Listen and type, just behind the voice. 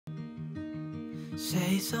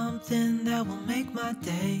Say something that will make my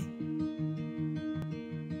day,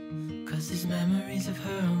 'cause these memories of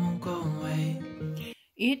her won't go away.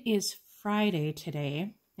 It is Friday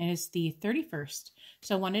today, and it's the 31st.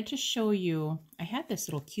 So I wanted to show you, I had this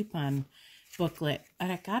little coupon booklet,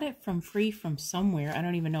 and I got it free from somewhere. I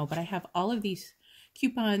don't even know, but I have all of these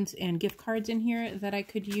coupons and gift cards in here that I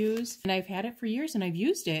could use. And I've had it for years, and I've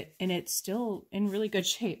used it, and it's still in really good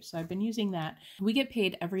shape. So I've been using that. We get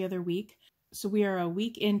paid every other week. So we are a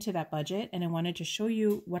week into that budget, and I wanted to show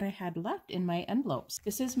you what I had left in my envelopes.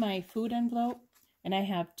 This is my food envelope, and I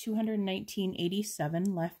have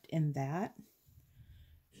 $219.87 left in that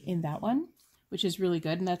one, which is really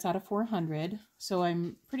good, and that's out of 400. So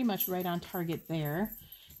I'm pretty much right on target there.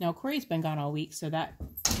 Now Corey's been gone all week, so that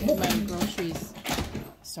my groceries.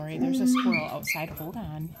 Sorry, there's a squirrel outside. Hold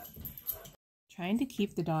on. Trying to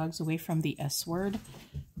keep the dogs away from the S word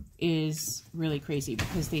is really crazy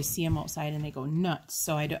because they see them outside and they go nuts.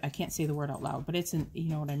 So I can't say the word out loud, but it's you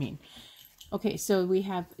know what I mean. Okay, so we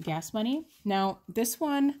have gas money. Now this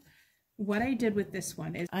one, what I did with this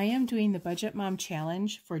one is I am doing the Budget Mom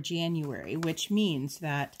Challenge for January, which means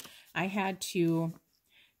that I had to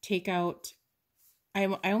take out, I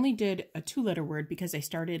only did a 2-letter word because I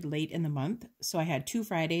started late in the month. So I had 2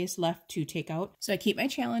 Fridays left to take out. So I keep my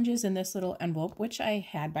challenges in this little envelope, which I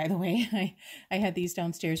had, by the way. I had these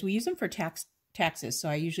downstairs. We use them for taxes. So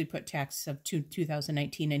I usually put taxes of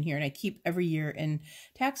 2019 in here, and I keep every year in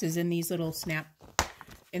taxes in these little snap,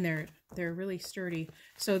 and they're really sturdy.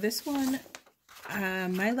 So this one,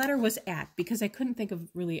 my letter was at, because I couldn't think of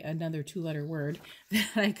really another 2-letter word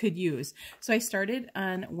that I could use. So I started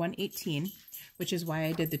on 118, which is why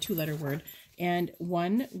I did the 2-letter word. And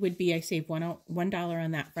one would be, I saved $1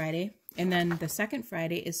 on that Friday. And then the second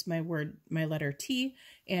Friday is my letter T,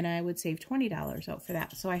 and I would save $20 out for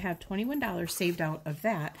that. So I have $21 saved out of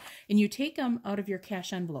that. And you take them out of your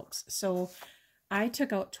cash envelopes. So I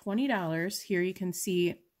took out $20. Here you can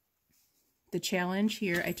see the challenge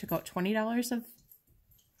here. I took out $20 of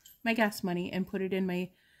my gas money and put it in my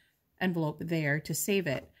envelope there to save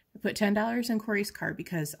it. I put $10 in Corey's car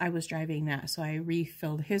because I was driving that, so I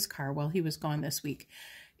refilled his car while he was gone this week.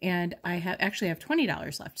 And I actually have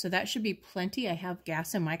 $20 left, so that should be plenty. I have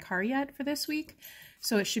gas in my car yet for this week,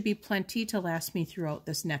 so it should be plenty to last me throughout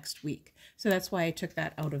this next week. So that's why I took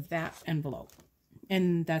that out of that envelope.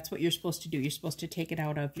 And that's what you're supposed to do. You're supposed to take it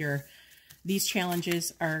out of your, these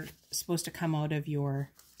challenges are supposed to come out of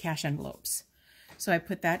your cash envelopes. So I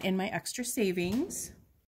put that in my extra savings.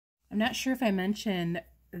 I'm not sure if I mentioned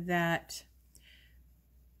that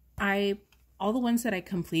all the ones that I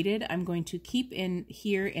completed, I'm going to keep in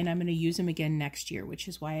here, and I'm going to use them again next year, which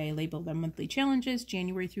is why I labeled them monthly challenges,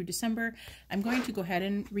 January through December. I'm going to go ahead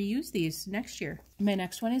and reuse these next year. My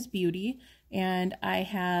next one is beauty, and I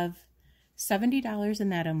have $70 in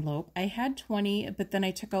that envelope. I had 20, but then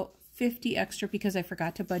I took out 50 extra because I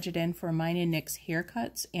forgot to budget in for mine and Nick's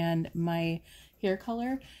haircuts and my hair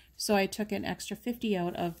color. So I took an extra 50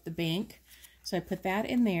 out of the bank. So I put that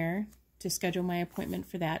in there to schedule my appointment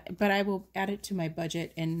for that. But I will add it to my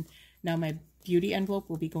budget, and now my beauty envelope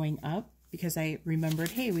will be going up because I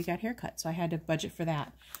remembered, hey, we got haircuts. So I had to budget for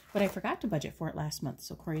that. But I forgot to budget for it last month.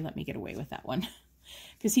 So Corey let me get away with that one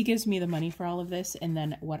because he gives me the money for all of this. And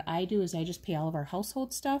then what I do is I just pay all of our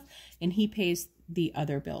household stuff, and he pays the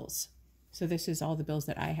other bills. So this is all the bills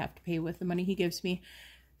that I have to pay with the money he gives me.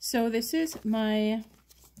 So this is my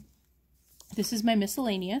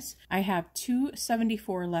miscellaneous. I have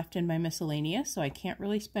 $274 left in my miscellaneous, so I can't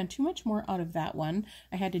really spend too much more out of that one.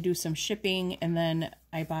 I had to do some shipping, and then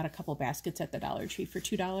I bought a couple baskets at the Dollar Tree for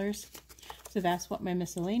 $2. So that's what my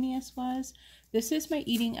miscellaneous was. This is my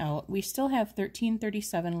eating out. We still have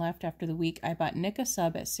 $13.37 left after the week. I bought Nick a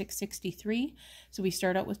sub at $6.63, so we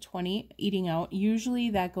start out with 20 eating out. Usually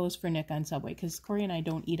that goes for Nick on Subway because Corey and I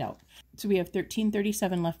don't eat out. So we have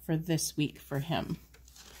 $13.37 left for this week for him.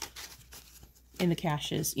 In the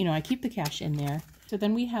cashes, you know, I keep the cash in there. So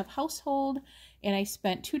then we have household, and I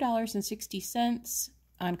spent $2.60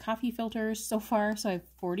 on coffee filters so far. So I have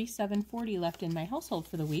 $47.40 left in my household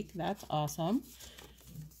for the week. That's awesome.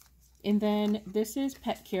 And then this is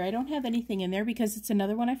pet care. I don't have anything in there because it's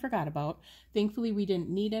another one I forgot about. Thankfully, we didn't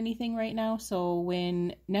need anything right now. So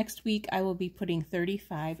when next week, I will be putting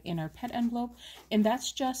 $35 in our pet envelope, and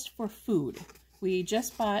that's just for food. We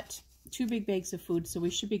just bought 2 big bags of food, so we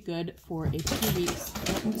should be good for a few weeks.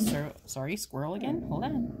 Oh, sorry, squirrel again. Hold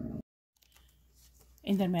on.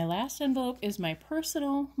 And then my last envelope is my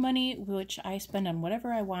personal money, which I spend on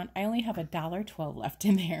whatever I want. I only have $1.12 left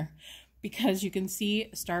in there because you can see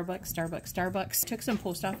Starbucks. Took some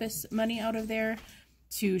post office money out of there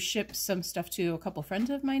to ship some stuff to a couple friends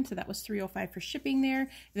of mine. So that was $3.05 for shipping there. And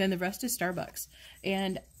then the rest is Starbucks.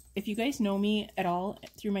 And if you guys know me at all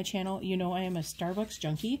through my channel, you know I am a Starbucks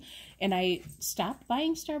junkie. And I stopped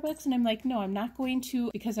buying Starbucks and I'm like, no, I'm not going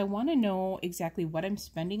to, because I want to know exactly what I'm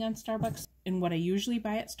spending on Starbucks and what I usually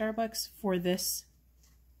buy at Starbucks for this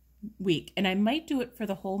week. And I might do it for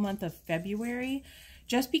the whole month of February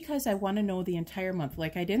just because I want to know the entire month.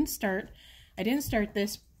 Like I didn't start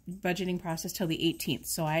this budgeting process till the 18th.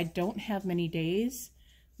 So I don't have many days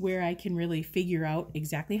where I can really figure out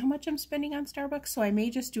exactly how much I'm spending on Starbucks. So I may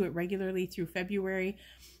just do it regularly through February,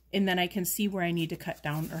 and then I can see where I need to cut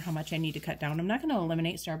down or how much I need to cut down. I'm not going to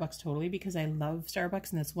eliminate Starbucks totally because I love Starbucks,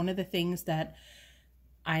 and that's one of the things that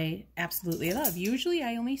I absolutely love. Usually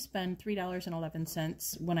I only spend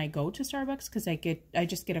 $3.11 when I go to Starbucks because I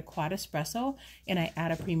just get a quad espresso and I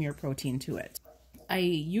add a premier protein to it. I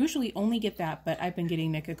usually only get that, but I've been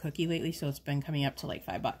getting Nick a cookie lately, so it's been coming up to like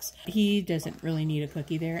 $5. He doesn't really need a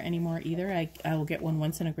cookie there anymore either. I will get one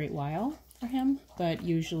once in a great while for him, but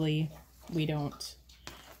usually we don't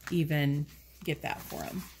even get that for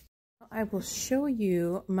him. I will show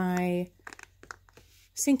you my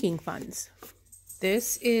sinking funds.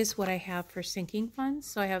 This is what I have for sinking funds.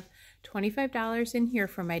 So I have $25 in here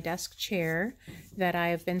for my desk chair that I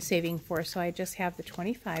have been saving for. So I just have the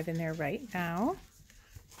 $25 in there right now.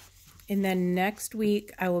 And then next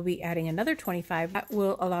week I will be adding another $25. That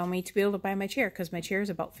will allow me to be able to buy my chair because my chair is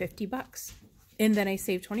about $50. And then I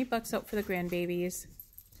save $20 out for the grandbabies.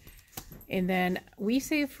 And then we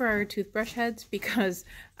save for our toothbrush heads because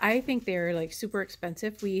I think they're like super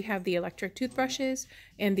expensive. We have the electric toothbrushes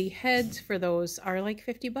and the heads for those are like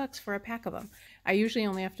 $50 for a pack of them. I usually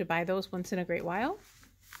only have to buy those once in a great while.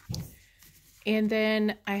 And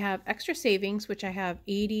then I have extra savings, which I have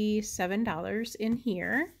 $87 in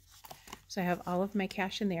here. So I have all of my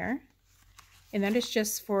cash in there. And that is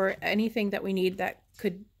just for anything that we need that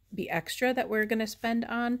could be extra that we're going to spend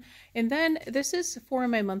on. And then this is for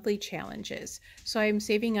my monthly challenges. So I'm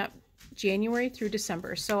saving up January through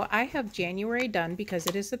December. So I have January done because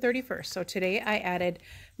it is the 31st. So today I added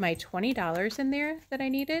my $20 in there that I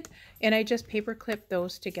needed, and I just paper clipped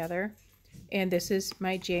those together. And this is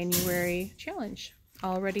my January challenge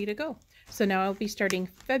all ready to go. So now I'll be starting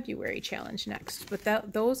February challenge next.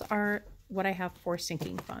 But those are what I have for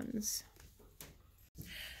sinking funds.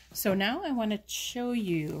 So now I want to show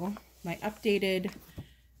you my updated,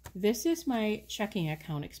 this is my checking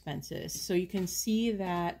account expenses. So you can see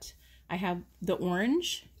that I have the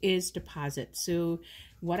orange is deposit. So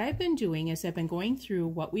what I've been doing is I've been going through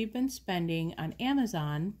what we've been spending on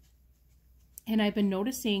Amazon, and I've been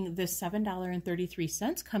noticing this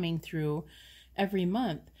 $7.33 coming through every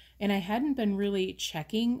month. And I hadn't been really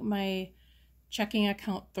checking my checking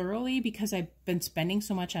account thoroughly because I've been spending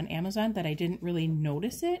so much on Amazon that I didn't really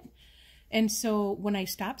notice it. And so when I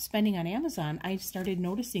stopped spending on Amazon, I started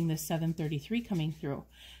noticing this $7.33 coming through.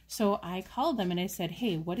 So I called them and I said,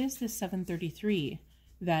 hey, what is this $7.33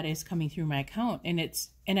 that is coming through my account?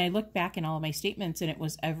 And I looked back in all of my statements and it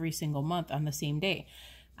was every single month on the same day.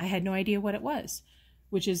 I had no idea what it was,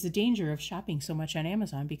 which is the danger of shopping so much on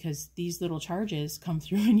Amazon because these little charges come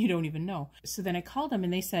through and you don't even know. So then I called them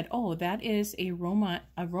and they said, oh, that is a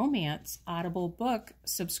romance Audible book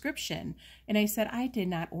subscription. And I said, I did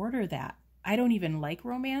not order that. I don't even like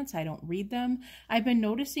romance. I don't read them. I've been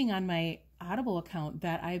noticing on my Audible account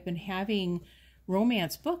that I've been having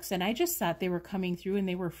romance books and I just thought they were coming through and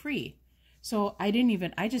they were free. So I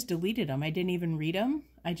just deleted them. I didn't even read them.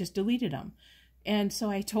 I just deleted them. And so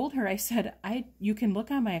I told her, I said, you can look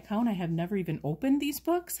on my account. I have never even opened these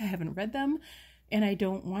books. I haven't read them and I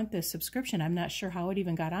don't want this subscription. I'm not sure how it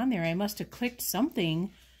even got on there. I must have clicked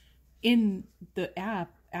something in the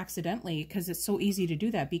app accidentally because it's so easy to do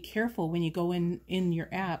that. Be careful when you go in your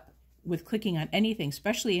app with clicking on anything,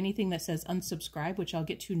 especially anything that says unsubscribe, which I'll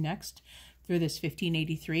get to next for this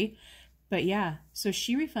 $15.83. But yeah, so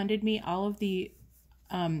she refunded me all of the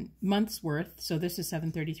month's worth. So this is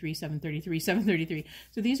 $7.33, $7.33, $7.33.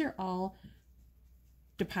 So these are all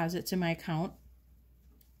deposits in my account.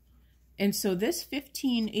 And so this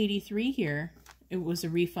 $15.83 here, it was a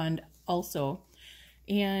refund also.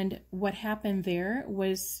 And what happened there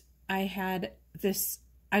was I had this,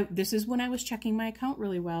 this is when I was checking my account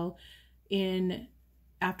really well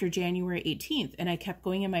after January 18th. And I kept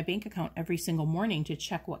going in my bank account every single morning to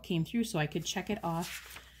check what came through so I could check it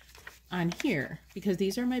off on here because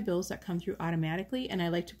these are my bills that come through automatically. And I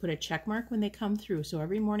like to put a check mark when they come through. So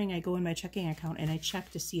every morning I go in my checking account and I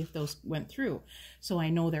check to see if those went through. So I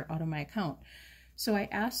know they're out of my account. So I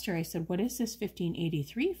asked her, I said, what is this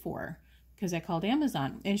 $15.83 for? because I called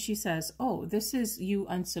Amazon, and she says, oh, this is you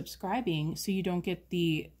unsubscribing so you don't get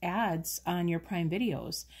the ads on your Prime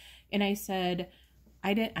videos. And I said,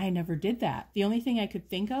 I never did that. The only thing I could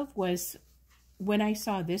think of was when I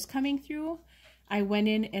saw this coming through, I went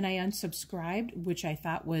in and I unsubscribed, which I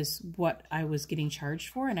thought was what I was getting charged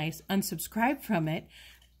for, and I unsubscribed from it.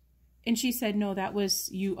 And she said, no, that was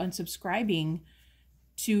you unsubscribing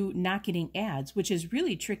to not getting ads, which is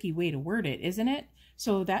really tricky way to word it, isn't it?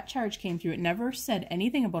 So that charge came through. It never said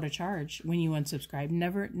anything about a charge when you unsubscribe,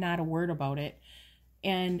 never, not a word about it.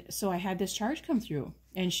 And so I had this charge come through,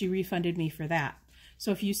 and she refunded me for that. So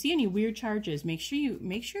if you see any weird charges, make sure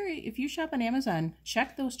if you shop on Amazon,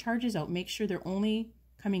 check those charges out. Make sure they're only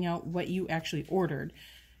coming out what you actually ordered,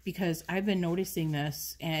 because I've been noticing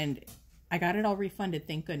this, and I got it all refunded,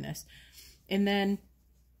 thank goodness. And then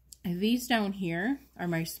these down here are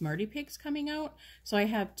my Smarty Pigs coming out. So I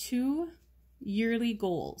have 2 yearly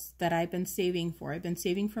goals that I've been saving for. I've been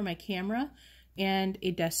saving for my camera and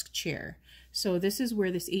a desk chair. So this is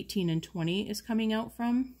where this 18 and 20 is coming out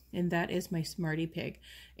from, and that is my Smarty Pig.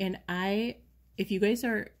 And if you guys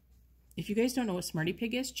don't know what Smarty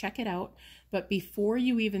Pig is, check it out. But before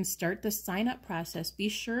you even start the sign up process, be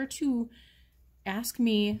sure to ask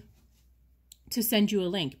me to send you a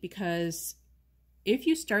link, because if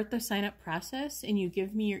you start the sign up process and you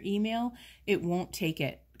give me your email, it won't take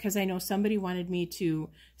it. Because I know somebody wanted me to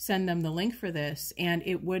send them the link for this and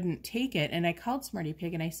it wouldn't take it. And I called Smarty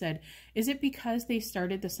Pig and I said, is it because they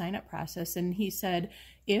started the sign up process? And he said,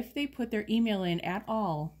 if they put their email in at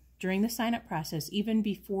all during the sign up process, even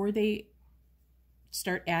before they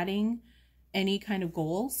start adding any kind of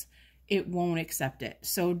goals, it won't accept it.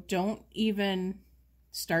 So don't even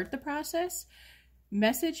start the process.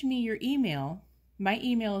 Message me your email. My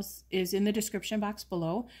email is in the description box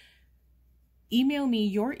below. Email me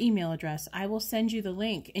your email address. I will send you the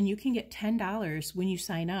link, and you can get $10 when you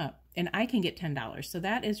sign up, and I can get $10. So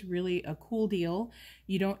that is really a cool deal.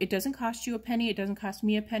 It doesn't cost you a penny. It doesn't cost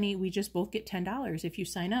me a penny. We just both get $10 if you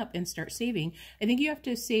sign up and start saving. I think you have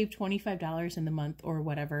to save $25 in the month or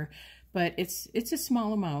whatever, but it's a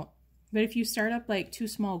small amount. But if you start up like 2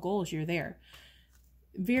 small goals, you're there.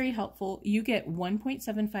 Very helpful. You get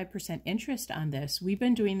 1.75% interest on this. We've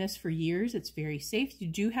been doing this for years. It's very safe. You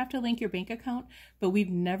do have to link your bank account, but we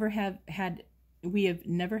have never had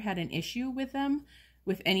an issue with them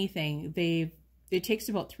with anything. It takes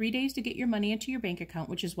about 3 days to get your money into your bank account,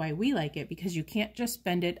 which is why we like it, because you can't just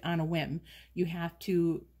spend it on a whim. You have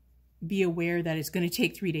to be aware that it's going to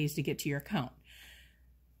take 3 days to get to your account.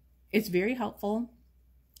 It's very helpful.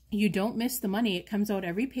 You don't miss the money. It comes out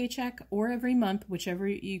every paycheck or every month, whichever.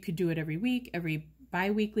 You could do it every week, every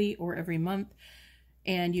bi-weekly, or every month.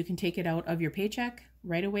 And you can take it out of your paycheck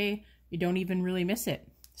right away. You don't even really miss it.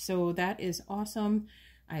 So that is awesome.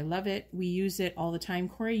 I love it. We use it all the time.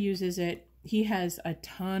 Corey uses it. He has a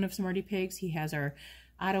ton of Smarty Pigs. He has our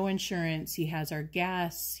auto insurance. He has our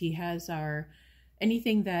gas. He has our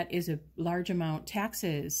anything that is a large amount,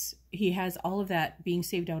 taxes. He has all of that being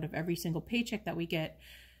saved out of every single paycheck that we get.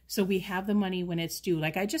 So we have the money when it's due.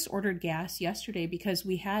 Like I just ordered gas yesterday because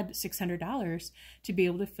we had $600 to be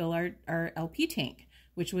able to fill our LP tank,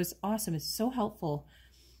 which was awesome. It's so helpful.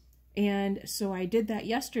 And so I did that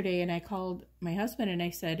yesterday, and I called my husband and I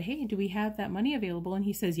said, hey, do we have that money available? And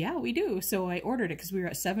he says, yeah, we do. So I ordered it because we were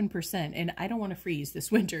at 7%, and I don't want to freeze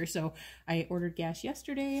this winter. So I ordered gas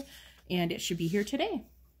yesterday, and it should be here today.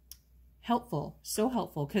 Helpful, so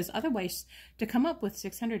helpful, because otherwise to come up with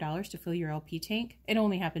 $600 to fill your LP tank, it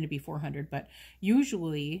only happened to be $400, but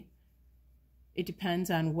usually it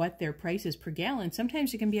depends on what their price is per gallon.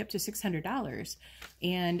 Sometimes it can be up to $600,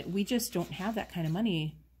 and we just don't have that kind of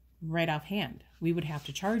money right offhand. We would have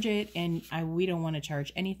to charge it, and we don't want to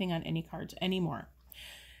charge anything on any cards anymore.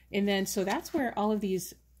 And then so that's where all of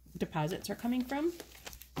these deposits are coming from.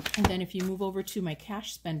 And then if you move over to my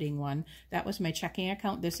cash spending one, that was my checking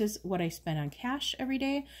account. This is what I spend on cash every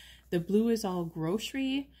day. The blue is all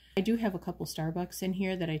grocery. I do have a couple Starbucks in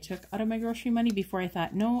here that I took out of my grocery money before I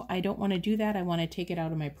thought, no, I don't want to do that. I want to take it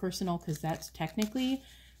out of my personal, because that's technically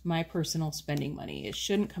my personal spending money. It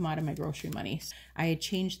shouldn't come out of my grocery money. I had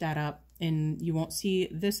changed that up, and you won't see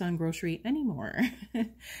this on grocery anymore.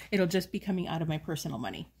 It'll just be coming out of my personal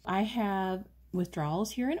money. I have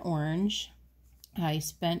withdrawals here in orange. I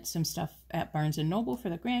spent some stuff at Barnes & Noble for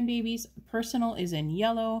the grandbabies. Personal is in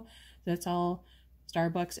yellow. That's all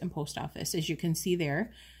Starbucks and post office, as you can see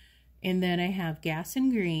there. And then I have gas in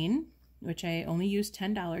green, which I only used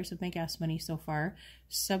 $10 of my gas money so far.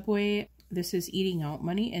 Subway, this is eating out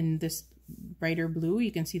money. And this brighter blue,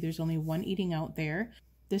 you can see there's only one eating out there.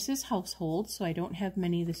 This is household, so I don't have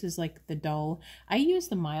many. This is like the dull. I use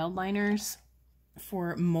the mild liners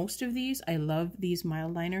for most of these. I love these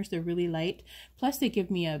mild liners. They're really light. Plus they give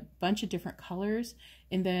me a bunch of different colors.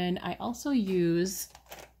 And then I also use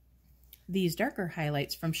these darker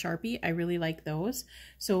highlights from Sharpie. I really like those.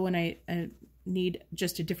 So when I need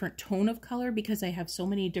just a different tone of color, because I have so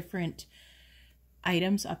many different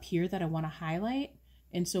items up here that I want to highlight,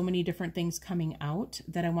 and so many different things coming out,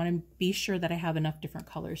 that I want to be sure that I have enough different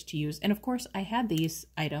colors to use. And of course I had these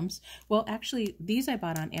items. Well, actually these I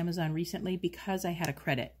bought on Amazon recently because I had a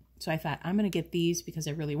credit. So I thought I'm going to get these because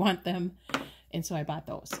I really want them. And so I bought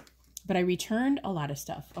those. But I returned a lot of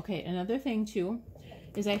stuff. Okay, another thing too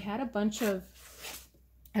is I bought a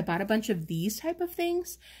bunch of these type of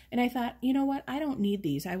things. And I thought, you know what? I don't need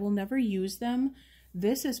these. I will never use them.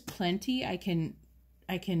 This is plenty. I can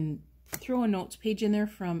throw a notes page in there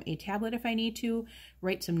from a tablet if I need to,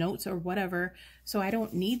 write some notes or whatever. So I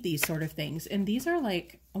don't need these sort of things. And these are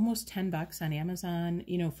like almost $10 on Amazon,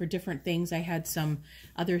 you know, for different things. I had some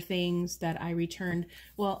other things that I returned.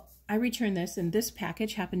 Well, I returned this, and this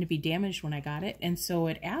package happened to be damaged when I got it. And so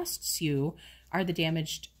it asks you, are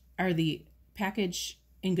the package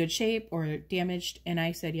in good shape or damaged? And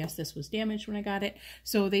I said, yes, this was damaged when I got it.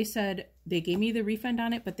 So they said, they gave me the refund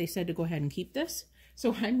on it, but they said to go ahead and keep this.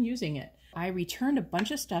 So I'm using it. I returned a bunch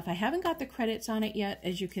of stuff. I haven't got the credits on it yet.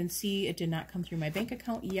 As you can see, it did not come through my bank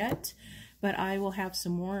account yet, but I will have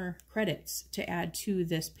some more credits to add to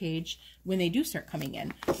this page when they do start coming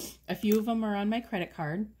in. A few of them are on my credit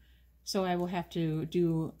card, so I will have to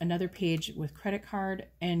do another page with credit card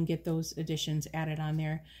and get those additions added on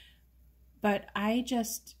there. But I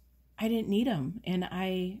didn't need them, and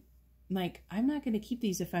I'm not going to keep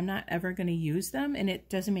these if I'm not ever going to use them, and it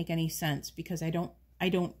doesn't make any sense because I don't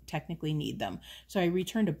technically need them. So I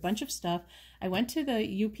returned a bunch of stuff. I went to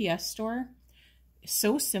the UPS store.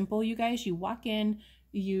 So simple, you guys. You walk in,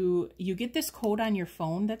 you get this code on your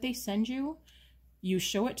phone that they send you. You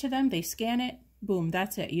show it to them, they scan it, boom,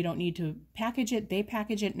 that's it. You don't need to package it. They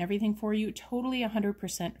package it and everything for you. Totally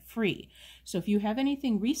 100% free. So if you have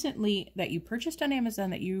anything recently that you purchased on Amazon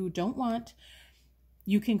that you don't want,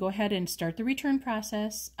 you can go ahead and start the return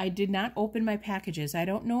process. I did not open my packages. I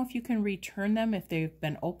don't know if you can return them if they've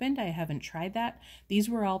been opened. I haven't tried that. These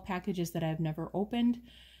were all packages that I've never opened,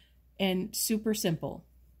 and super simple.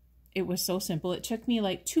 It was so simple. It took me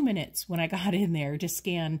like 2 minutes when I got in there to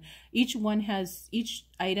scan. Each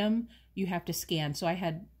item you have to scan. So I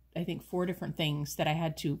had, I think, 4 different things that I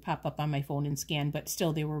had to pop up on my phone and scan, but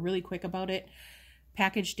still they were really quick about it.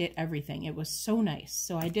 Packaged it, everything. It was so nice.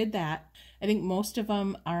 So I did that. I think most of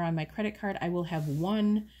them are on my credit card. I will have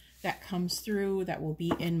one that comes through that will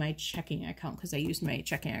be in my checking account because I used my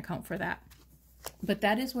checking account for that. But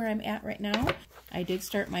that is where I'm at right now. I did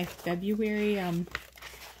start my February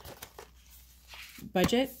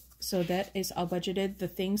budget. So that is all budgeted. The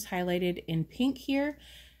things highlighted in pink here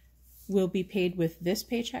will be paid with this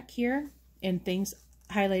paycheck here, and things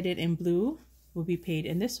highlighted in blue will be paid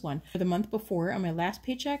in this one. For the month before, on my last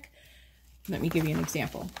paycheck, let me give you an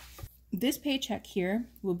example. This paycheck here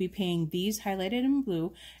will be paying these highlighted in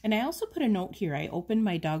blue, and I also put a note here. I opened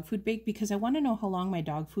my dog food bag because I want to know how long my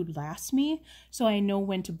dog food lasts me, so I know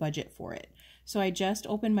when to budget for it. So I just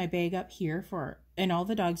opened my bag up here and all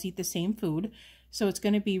the dogs eat the same food, so it's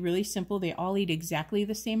going to be really simple. They all eat exactly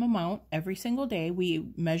the same amount every single day.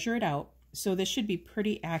 We measure it out, so this should be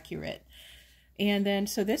pretty accurate. And then,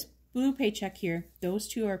 so this blue paycheck here, those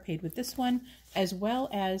two are paid with this one, as well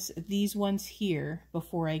as these ones here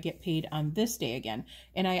before I get paid on this day again.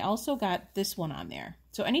 And I also got this one on there.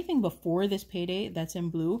 So anything before this payday that's in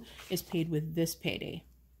blue is paid with this payday.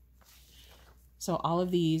 So all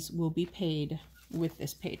of these will be paid with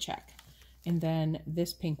this paycheck. And then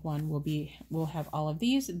this pink one will have all of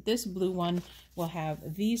these. This blue one will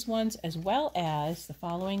have these ones, as well as the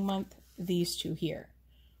following month, these two here.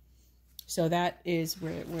 So that is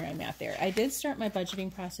where I'm at there. I did start my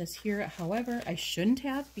budgeting process here. However, I shouldn't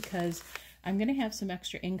have, because I'm going to have some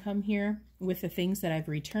extra income here with the things that I've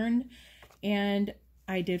returned. And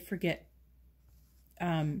I did forget,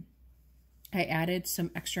 I added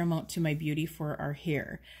some extra amount to my beauty for our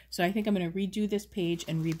hair. So I think I'm going to redo this page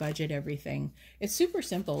and rebudget everything. It's super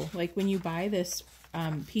simple. Like when you buy this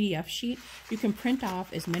PDF sheet, you can print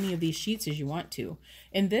off as many of these sheets as you want to.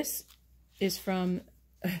 And this is from...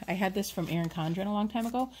 I had this from Erin Condren a long time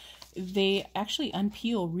ago. They actually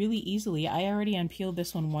unpeel really easily. I already unpeeled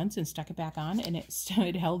this one once and stuck it back on, and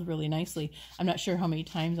it held really nicely. I'm not sure how many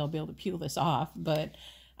times I'll be able to peel this off, but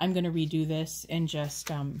I'm going to redo this and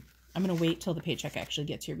just, I'm going to wait till the paycheck actually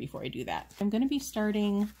gets here before I do that. I'm going to be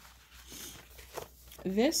starting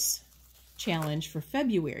this challenge for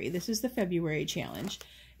February. This is the February challenge.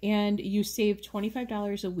 And you save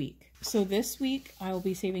 $25 a week. So this week I will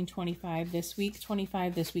be saving $25, this week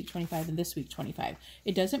 $25, this week $25, and this week $25.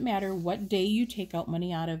 It doesn't matter what day you take out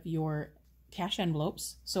money out of your cash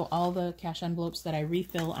envelopes. So all the cash envelopes that I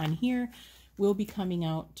refill on here will be coming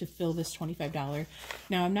out to fill this $25.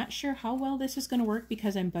 Now I'm not sure how well this is going to work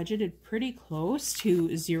because I'm budgeted pretty close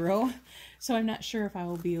to zero. So I'm not sure if I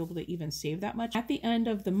will be able to even save that much. At the end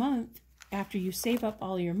of the month, after you save up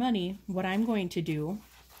all your money, what I'm going to do,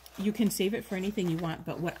 you can save it for anything you want,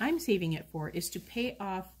 but what I'm saving it for is to pay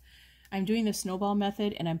off, I'm doing the snowball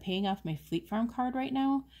method and I'm paying off my Fleet Farm card right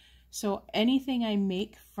now. So anything I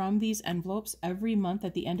make from these envelopes every month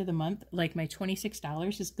at the end of the month, like my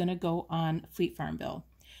 $26 is going to go on Fleet Farm bill.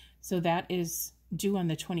 So that is due on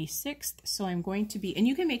the 26th. So I'm going to be, and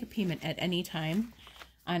you can make a payment at any time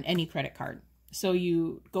on any credit card. So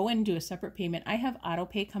you go in and do a separate payment. I have auto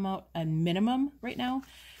pay come out a minimum right now.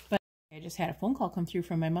 I just had a phone call come through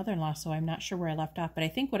from my mother-in-law, so I'm not sure where I left off. But I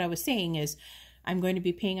think what I was saying is I'm going to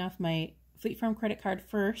be paying off my Fleet Farm credit card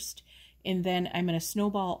first, and then I'm going to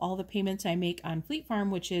snowball all the payments I make on Fleet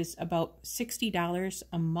Farm, which is about $60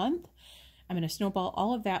 a month. I'm going to snowball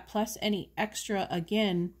all of that, plus any extra,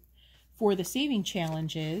 again, for the saving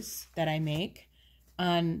challenges that I make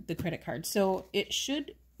on the credit card. So it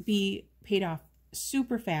should be paid off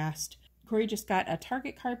super fast. Corey just got a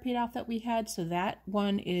Target card paid off that we had, so that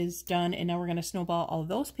one is done, and now we're going to snowball all of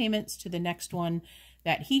those payments to the next one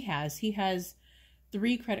that he has. He has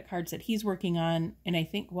 3 credit cards that he's working on, and I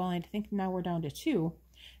think now we're down to 2,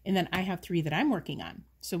 and then I have 3 that I'm working on.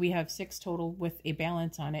 So we have 6 total with a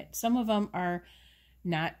balance on it. Some of them are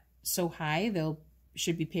not so high.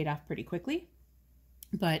 Should be paid off pretty quickly,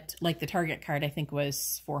 but like the Target card, I think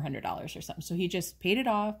was $400 or something. So he just paid it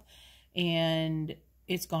off, and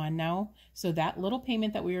it's gone now. So that little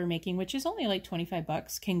payment that we were making, which is only like 25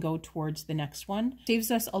 bucks, can go towards the next one.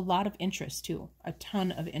 Saves us a lot of interest too. A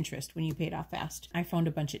ton of interest when you pay it off fast. I found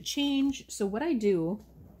a bunch of change. So what I do,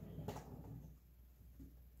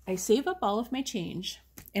 I save up all of my change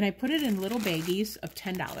and I put it in little baggies of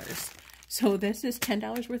 $10. So this is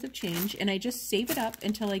 $10 worth of change, and I just save it up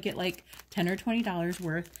until I get like $10 or $20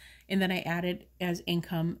 worth. And then I add it as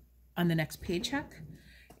income on the next paycheck.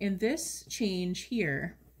 And this change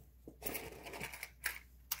here,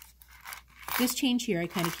 I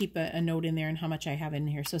kind of keep a note in there and how much I have in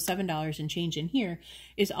here. So $7 and change in here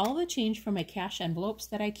is all the change from my cash envelopes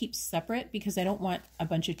that I keep separate because I don't want a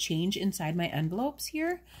bunch of change inside my envelopes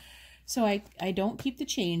here. So I don't keep the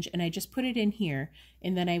change, and I just put it in here,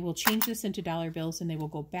 and then I will change this into dollar bills, and they will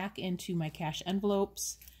go back into my cash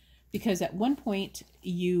envelopes, because at one point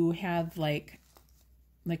you have like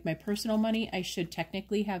my personal money, I should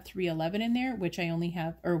technically have $3.11 in there, which I only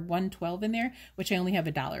have, or $1.12 in there, which I only have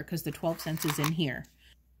 $1 because the 12 cents is in here.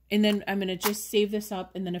 And then I'm going to just save this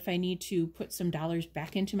up, and then if I need to put some dollars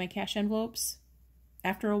back into my cash envelopes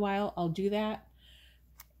after a while, I'll do that.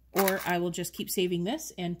 Or I will just keep saving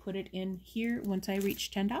this and put it in here once I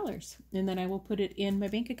reach $10. And then I will put it in my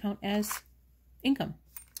bank account as income.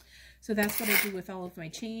 So that's what I do with all of my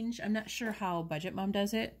change. I'm not sure how Budget Mom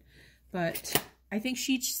does it, but I think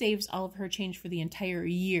she saves all of her change for the entire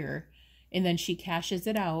year, and then she cashes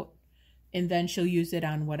it out, and then she'll use it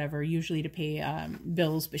on whatever, usually to pay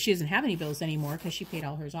bills, but she doesn't have any bills anymore because she paid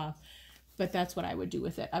all hers off. But that's what I would do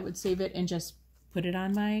with it. I would save it and just put it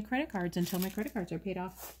on my credit cards until my credit cards are paid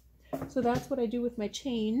off. So that's what I do with my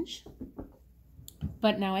change.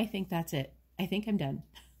 But now I think that's it. I think I'm done.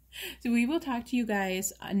 So we will talk to you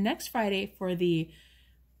guys next Friday for the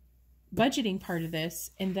budgeting part of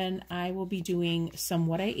this, and then I will be doing some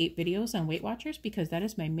what I ate videos on Weight Watchers, because that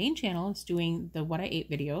is my main channel. It's doing the what I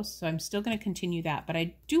ate videos, so I'm still going to continue that, but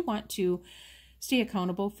I do want to stay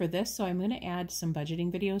accountable for this, so I'm going to add some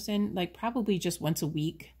budgeting videos in, like probably just once a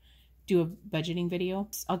week, do a budgeting video.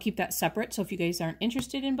 I'll keep that separate, so if you guys aren't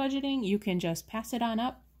interested in budgeting, you can just pass it on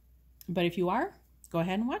up, but if you are, go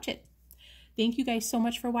ahead and watch it. Thank you guys so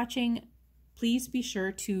much for watching. Please be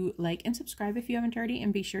sure to like and subscribe if you haven't already,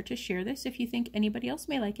 and be sure to share this if you think anybody else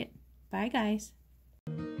may like it. Bye, guys.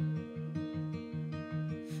 They're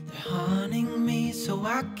haunting me so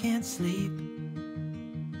I can't sleep.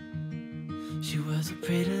 She was a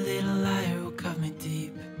pretty little liar who cut me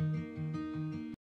deep.